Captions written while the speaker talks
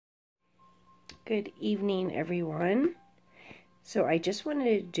Good evening, everyone. So I just wanted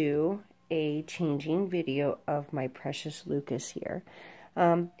to do a changing video of my precious Lucas here.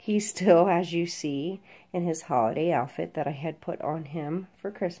 He's still, as you see, in his holiday outfit that I had put on him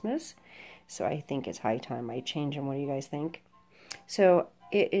for Christmas. So I think it's high time I change him. What do you guys think? So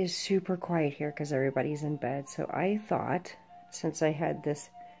it is super quiet here because everybody's in bed. So I thought, since I had this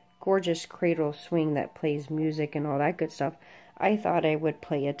gorgeous cradle swing that plays music and all that good stuff, I thought I would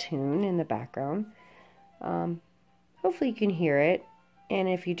play a tune in the background. Hopefully you can hear it, and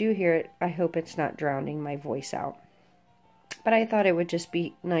if you do hear it, I hope it's not drowning my voice out. But I thought it would just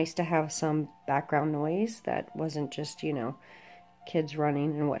be nice to have some background noise that wasn't just, you know, kids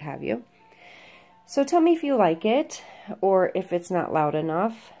running and what have you. So tell me if you like it, or if it's not loud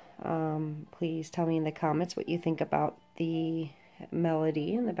enough. Please tell me in the comments what you think about the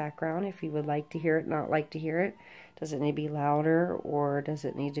melody in the background, if you would like to hear it, not like to hear it. Does it need to be louder, or does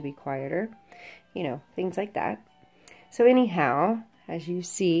it need to be quieter? You know, things like that. So anyhow, as you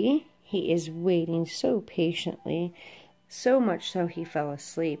see, he is waiting so patiently, so much so he fell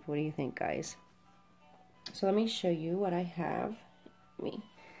asleep. What do you think, guys? So let me show you what I have. Let me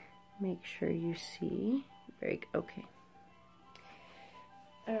make sure you see. Very good. Okay.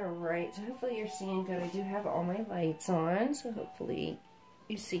 Alright, so hopefully you're seeing good. I do have all my lights on, so hopefully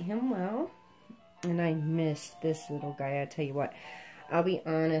you see him well. And I miss this little guy, I tell you what. I'll be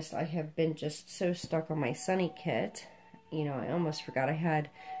honest, I have been just so stuck on my Sunny kit. You know, I almost forgot I had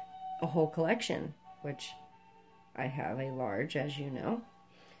a whole collection, which I have a large, as you know.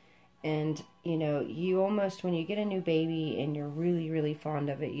 And, you know, you almost, when you get a new baby and you're really, really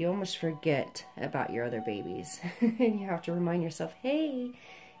fond of it, you almost forget about your other babies. And you have to remind yourself, hey,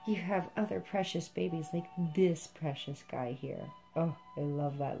 you have other precious babies like this precious guy here. Oh, I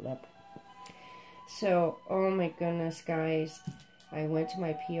love that lip. So, oh my goodness, guys. I went to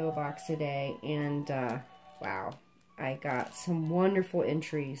my P.O. box today and, wow, I got some wonderful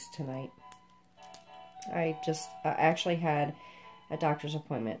entries tonight. I just actually had a doctor's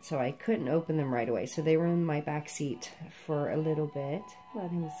appointment, so I couldn't open them right away. So they were in my back seat for a little bit.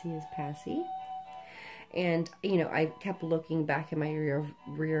 Let him see his passy. And, you know, I kept looking back in my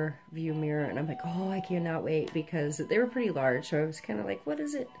rear view mirror, and I'm like, oh, I cannot wait, because they were pretty large. So I was kind of like, what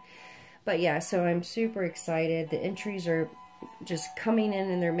is it? But yeah, so I'm super excited. The entries are just coming in,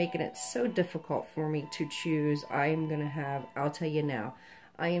 and they're making it so difficult for me to choose. I'm going to have, I'll tell you now,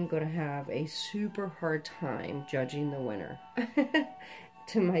 I am going to have a super hard time judging the winner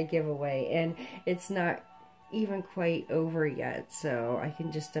to my giveaway. And it's not even quite over yet, so I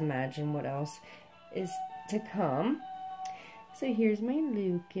can just imagine what else is to come. So here's my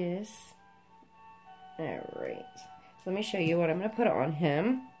Lucas. Alright, so let me show you what I'm going to put on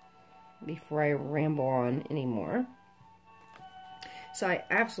him before I ramble on anymore. So I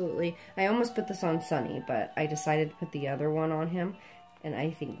almost put this on Sunny, but I decided to put the other one on him. And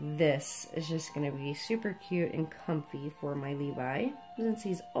I think this is just going to be super cute and comfy for my Levi, since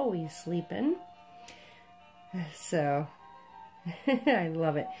he's always sleeping. So, I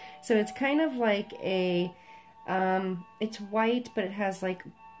love it. So it's kind of like a, it's white, but it has like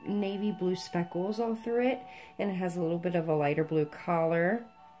navy blue speckles all through it. And it has a little bit of a lighter blue collar.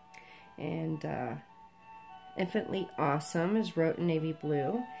 And, Infinitely Awesome is wrote in navy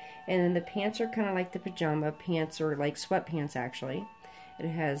blue. And then the pants are kind of like the pajama pants, or like sweatpants actually. It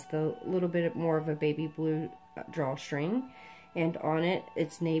has the little bit more of a baby blue drawstring, and on it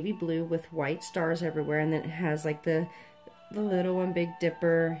it's navy blue with white stars everywhere, and then it has like the little one, Big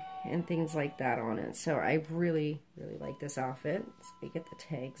Dipper and things like that on it. So I really, really like this outfit. So I get the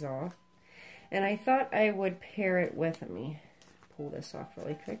tags off, and I thought I would pair it with, let me pull this off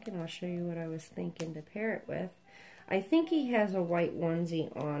really quick and I'll show you what I was thinking to pair it with. I think he has a white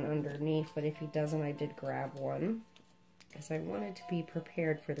onesie on underneath, but if he doesn't, I did grab one, because I wanted to be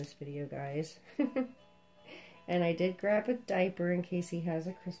prepared for this video, guys. And I did grab a diaper in case he has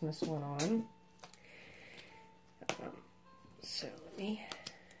a Christmas one on. So let me...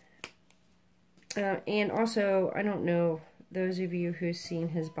 and also, I don't know, those of you who've seen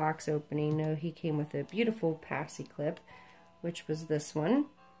his box opening know he came with a beautiful passy clip, which was this one.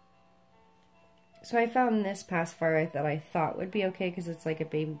 So I found this pacifier that I thought would be okay, because it's like a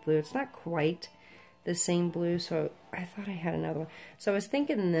baby blue. It's not quite the same blue, so I thought I had another one. So I was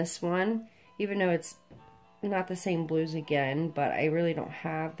thinking this one, even though it's not the same blues again, but I really don't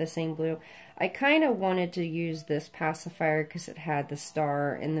have the same blue. I kind of wanted to use this pacifier because it had the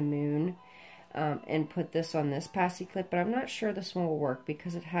star and the moon, and put this on this passy clip, but I'm not sure this one will work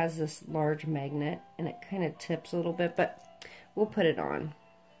because it has this large magnet and it kind of tips a little bit, but we'll put it on.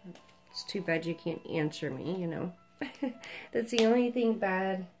 It's too bad you can't answer me, you know. That's the only thing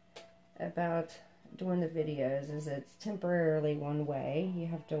bad about doing the videos is it's temporarily one way. You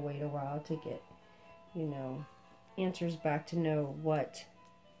have to wait a while to get, you know, answers back to know what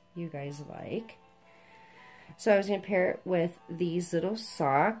you guys like. So I was going to pair it with these little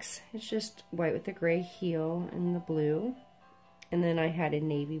socks. It's just white with the gray heel and the blue. And then I had a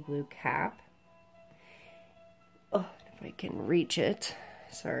navy blue cap. Oh, if I can reach it.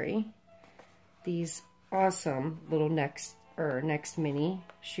 Sorry. These awesome little Next Mini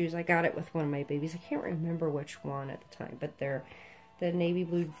shoes. I got it with one of my babies. I can't remember which one at the time, but they're the navy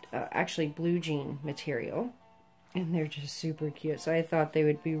blue, actually blue jean material. And they're just super cute. So I thought they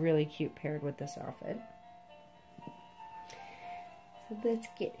would be really cute paired with this outfit. So let's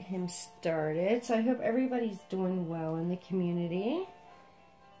get him started. So I hope everybody's doing well in the community.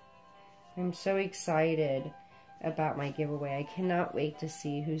 I'm so excited about my giveaway. I cannot wait to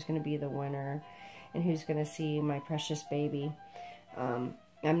see who's going to be the winner and who's going to see my precious baby. I'm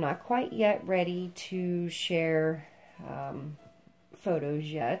not quite yet ready to share photos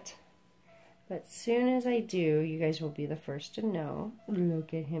yet. But soon as I do, you guys will be the first to know.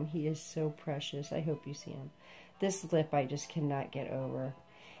 Look at him. He is so precious. I hope you see him. This lip I just cannot get over.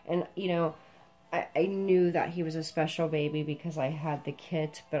 And, you know, I knew that he was a special baby because I had the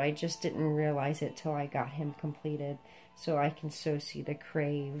kit, but I just didn't realize it till I got him completed. So I can so see the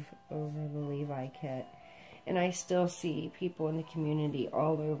crave over the Levi kit. And I still see people in the community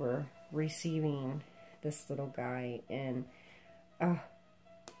all over receiving this little guy. And,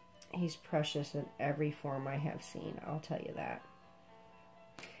 he's precious in every form I have seen, I'll tell you that.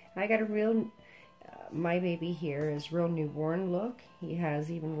 I got a real, my baby here is real newborn look. He has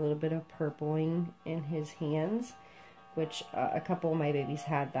even a little bit of purpling in his hands, which a couple of my babies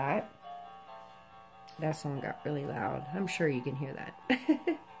had that. That song got really loud. I'm sure you can hear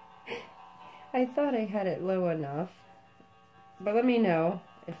that. I thought I had it low enough, but let me know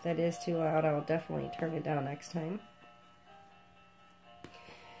if that is too loud. I'll definitely turn it down next time.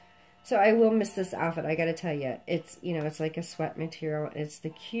 So I will miss this outfit, I gotta tell you. It's, you know, it's like a sweat material. It's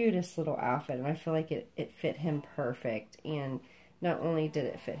the cutest little outfit, and I feel like it fit him perfect. And not only did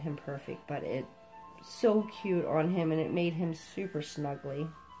it fit him perfect, but it's so cute on him, and it made him super snuggly.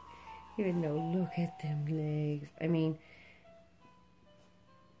 Even though, look at them legs. I mean,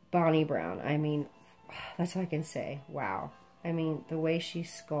 Bonnie Brown. I mean, that's all I can say. Wow. I mean, the way she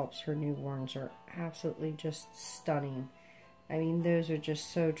sculpts her newborns are absolutely just stunning. I mean, those are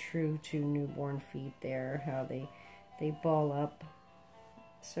just so true to newborn feet there, how they ball up.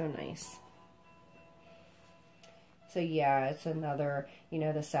 So nice. So yeah, it's another, you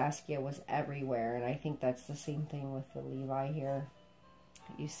know, the Saskia was everywhere, and I think that's the same thing with the Levi here.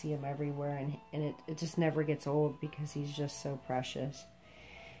 You see him everywhere, and it just never gets old because he's just so precious.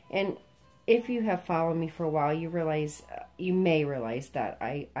 And if you have followed me for a while, you realize, you may realize that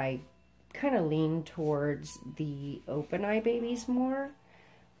I kind of lean towards the open eye babies more.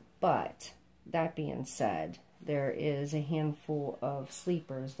 But that being said, there is a handful of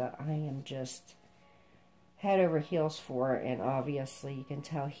sleepers that I am just head over heels for, and obviously you can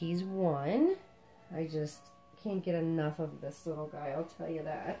tell he's one. I just can't get enough of this little guy, I'll tell you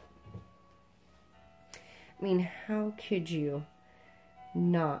that. I mean, how could you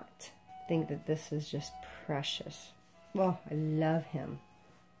not think that this is just precious? Well, I love him.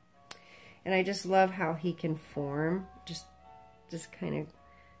 And I just love how he can form, just kind of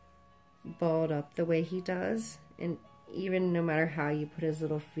balled up the way he does. And even no matter how you put his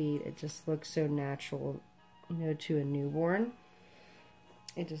little feet, it just looks so natural, you know, to a newborn.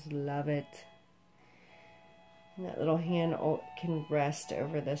 I just love it. And that little hand can rest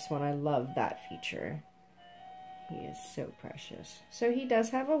over this one. I love that feature. He is so precious. So he does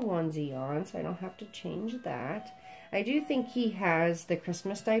have a onesie on, so I don't have to change that. I do think he has the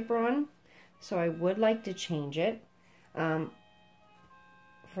Christmas diaper on, so I would like to change it.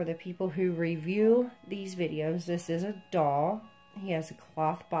 For the people who review these videos, this is a doll. He has a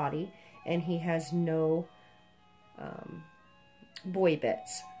cloth body, and he has no boy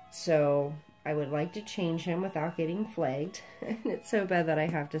bits. So I would like to change him without getting flagged. It's so bad that I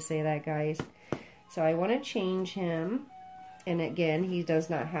have to say that, guys. So I want to change him. And again, he does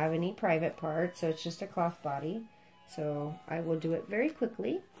not have any private parts, so it's just a cloth body. So I will do it very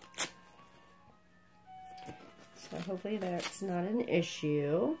quickly. So hopefully that's not an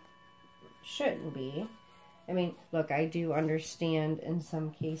issue. Shouldn't be. I mean, look, I do understand in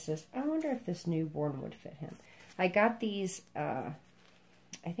some cases. I wonder if this newborn would fit him. I got these, I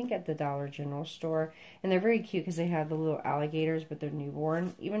think at the Dollar General store. And they're very cute because they have the little alligators, but they're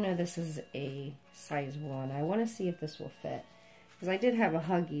newborn. Even though this is a size 1, I want to see if this will fit. Because I did have a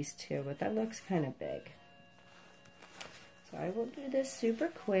Huggies too, but that looks kind of big. So I will do this super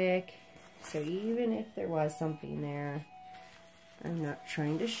quick. So even if there was something there, I'm not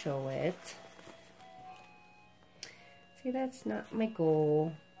trying to show it. See, that's not my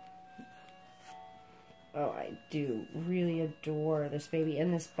goal. Oh, I do really adore this baby.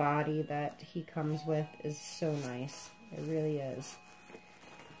 And this body that he comes with is so nice. It really is.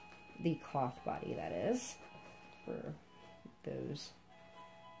 The cloth body, that is. For those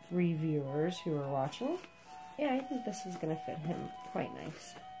reviewers who are watching. Yeah, I think this is going to fit him quite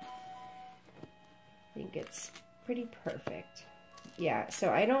nice. I think it's pretty perfect. Yeah,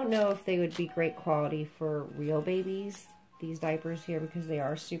 so I don't know if they would be great quality for real babies, these diapers here, because they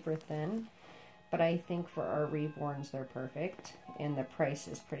are super thin. But I think for our reborns, they're perfect. And the price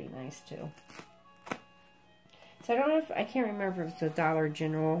is pretty nice, too. So I don't know if, I can't remember if it's a Dollar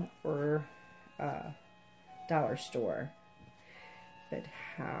General or Dollar Store. But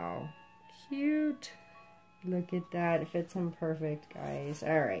how cute. Look at that. It fits him perfect, guys.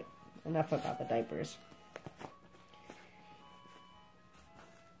 Alright, enough about the diapers.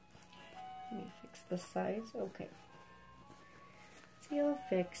 Let me fix the size. Okay. See, all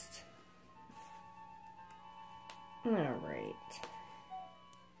fixed. Alright.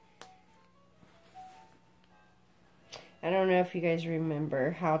 I don't know if you guys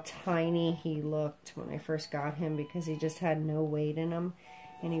remember how tiny he looked when I first got him, because he just had no weight in him.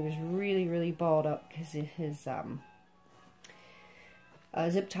 And he was really, really balled up because his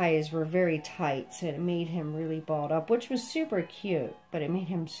zip ties were very tight. So it made him really balled up, which was super cute. But it made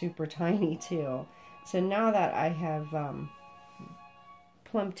him super tiny too. So now that I have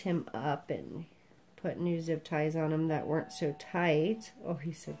plumped him up and put new zip ties on him that weren't so tight. Oh,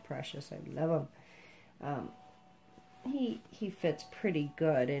 he's so precious. I love him. He fits pretty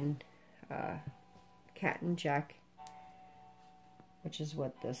good in Cat and Jack, which is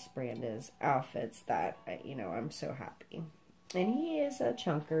what this brand is, outfits that, you know, I'm so happy. And he is a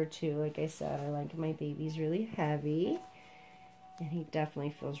chunker too. Like I said, I like my babies really heavy. And he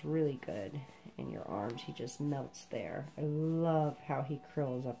definitely feels really good in your arms. He just melts there. I love how he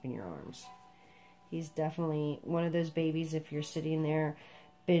curls up in your arms. He's definitely one of those babies, if you're sitting there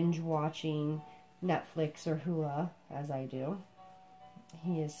binge watching Netflix or Hula, as I do.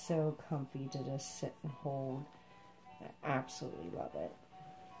 He is so comfy to just sit and hold. I absolutely love it.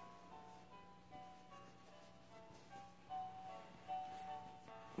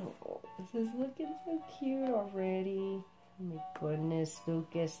 Oh, this is looking so cute already. Oh my goodness,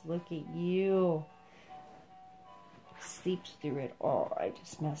 Lucas, look at you. Sleeps through it all. I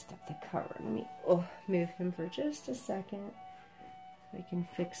just messed up the cover. Let me move him for just a second so I can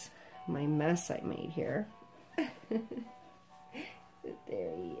fix my mess I made here. There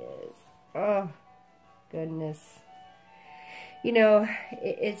he is. Oh, goodness. You know,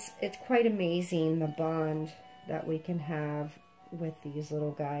 it's quite amazing, the bond that we can have with these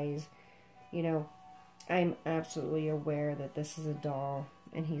little guys. You know, I'm absolutely aware that this is a doll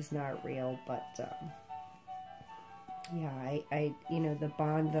and he's not real, but yeah, you know, the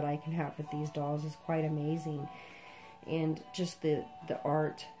bond that I can have with these dolls is quite amazing. And just the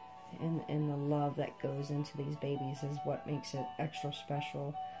art and the love that goes into these babies is what makes it extra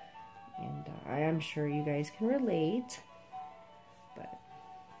special. And I am sure you guys can relate. But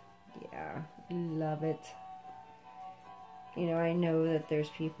yeah, love it. You know, I know that there's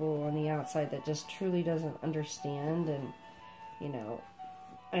people on the outside that just truly doesn't understand, and you know,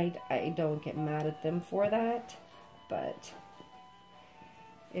 I don't get mad at them for that, but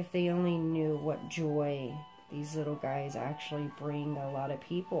if they only knew what joy these little guys actually bring a lot of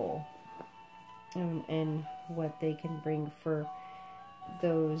people, and what they can bring for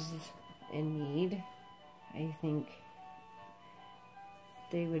those in need, I think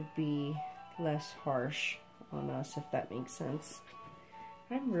they would be less harsh on us, if that makes sense.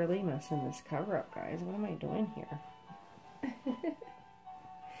 I'm really messing this cover up, guys. What am I doing here?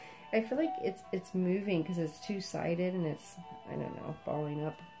 I feel like it's moving because it's two-sided and it's, I don't know, falling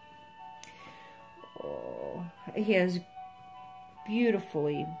up. Oh, he has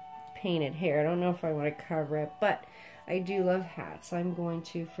beautifully painted hair. I don't know if I want to cover it, but I do love hats. I'm going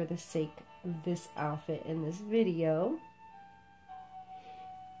to, for the sake of this outfit in this video.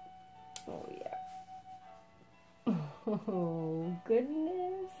 Oh, yeah. Oh,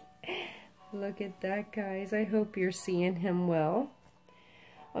 goodness. Look at that, guys. I hope you're seeing him well.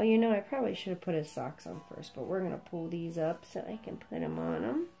 Oh, you know, I probably should have put his socks on first, but we're going to pull these up so I can put him on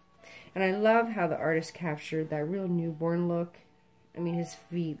them. And I love how the artist captured that real newborn look. I mean, his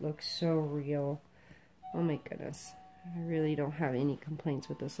feet look so real. Oh, my goodness. I really don't have any complaints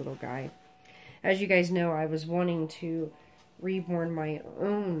with this little guy. As you guys know, I was wanting to reborn my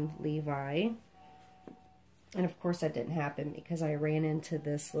own Levi. And of course that didn't happen because I ran into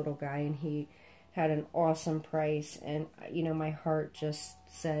this little guy and he had an awesome price. And, you know, my heart just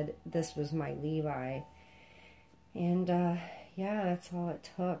said this was my Levi. And, yeah, that's all it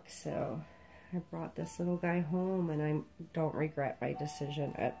took. So I brought this little guy home and I don't regret my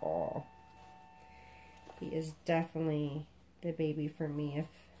decision at all. He is definitely the baby for me. If,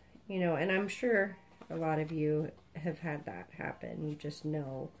 you know, and I'm sure a lot of you have had that happen. You just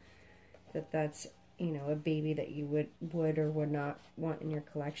know that that's, you know, a baby that you would or would not want in your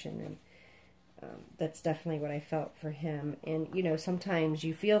collection. And that's definitely what I felt for him. And, you know, sometimes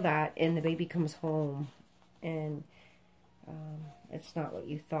you feel that and the baby comes home and it's not what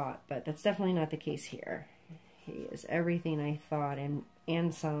you thought. But that's definitely not the case here. He is everything I thought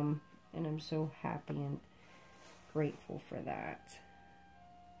and some. And I'm so happy and grateful for that.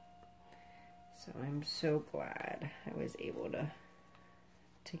 So I'm so glad I was able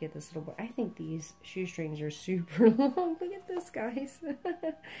to get this little boy. I think these shoestrings are super long. Look at this, guys.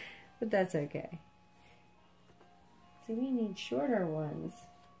 But that's okay. So we need shorter ones.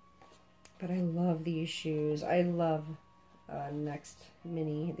 But I love these shoes. I love Next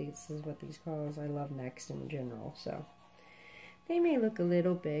Mini. This is what these call. I love Next in general. So they may look a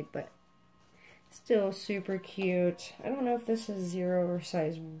little big, but still super cute. I don't know if this is 0 or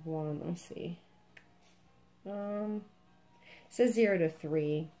size 1. Let me see. It says 0 to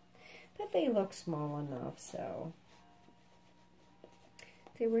 3, but they look small enough, so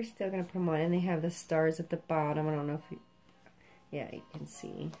they were still going to put them on. And they have the stars at the bottom. I don't know if you, yeah, you can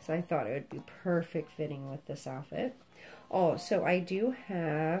see. So I thought it would be perfect fitting with this outfit. Oh, so I do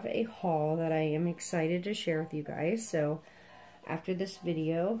have a haul that I am excited to share with you guys. So after this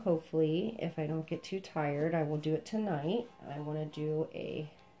video, hopefully, if I don't get too tired, I will do it tonight. I want to do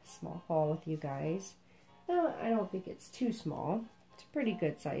a small haul with you guys. No, I don't think it's too small. It's a pretty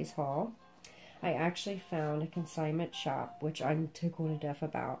good size haul. I actually found a consignment shop, which I'm tickled to death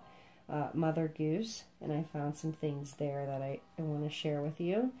about, Mother Goose, and I found some things there that I want to share with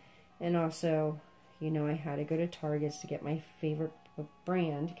you. And also, you know, I had to go to Target's to get my favorite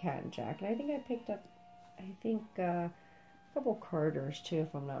brand, Cat and Jack, and I think I picked up, a couple Carters too,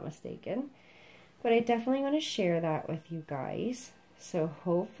 if I'm not mistaken. But I definitely want to share that with you guys. So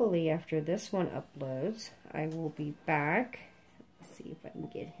hopefully after this one uploads, I will be back. Let's see if I can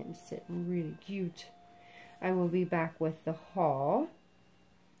get him sitting really cute. I will be back with the haul.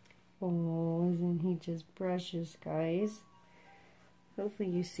 Oh, isn't he just precious, guys? Hopefully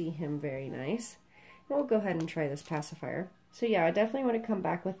you see him very nice. And we'll go ahead and try this pacifier. So yeah, I definitely want to come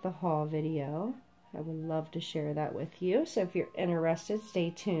back with the haul video. I would love to share that with you. So if you're interested,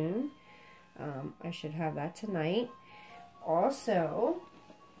 stay tuned. I should have that tonight. Also,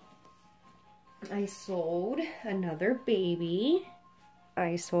 I sold another baby.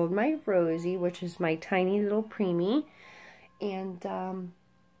 I sold my Rosie, which is my tiny little preemie. And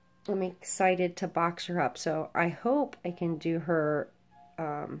I'm excited to box her up. So I hope I can do her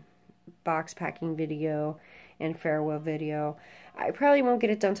box packing video and farewell video. I probably won't get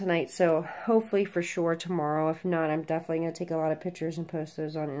it done tonight, so hopefully for sure tomorrow. If not, I'm definitely going to take a lot of pictures and post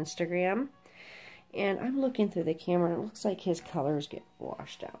those on Instagram. And I'm looking through the camera, and it looks like his colors get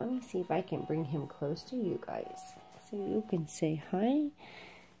washed out. Let me see if I can bring him close to you guys so you can say hi.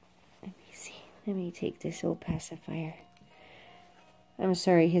 Let me see. Let me take this old pacifier. I'm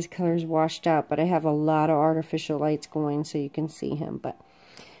sorry his color's washed out, but I have a lot of artificial lights going so you can see him. But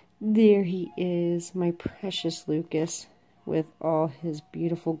there he is, my precious Lucas, with all his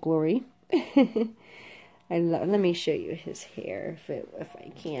beautiful glory. Let me show you his hair if I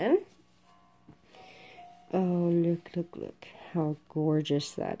can. Oh, look how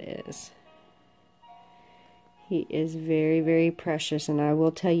gorgeous that is. He is very, very precious, and I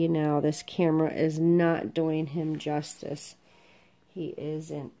will tell you now, this camera is not doing him justice. He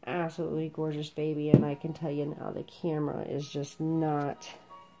is an absolutely gorgeous baby, and I can tell you now, the camera is just not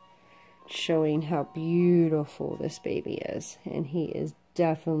showing how beautiful this baby is, and he is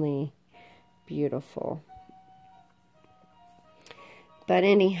definitely beautiful. But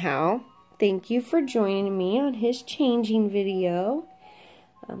anyhow, thank you for joining me on his changing video.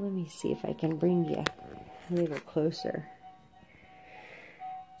 Let me see if I can bring you a little closer.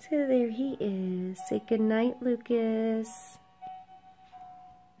 So there he is. Say goodnight, Lucas.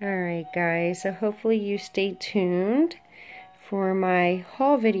 Alright guys, so hopefully you stay tuned for my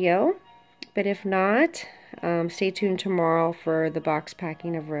haul video. But if not, stay tuned tomorrow for the box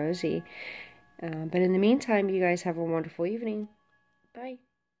packing of Rosie. But in the meantime, you guys have a wonderful evening. Bye.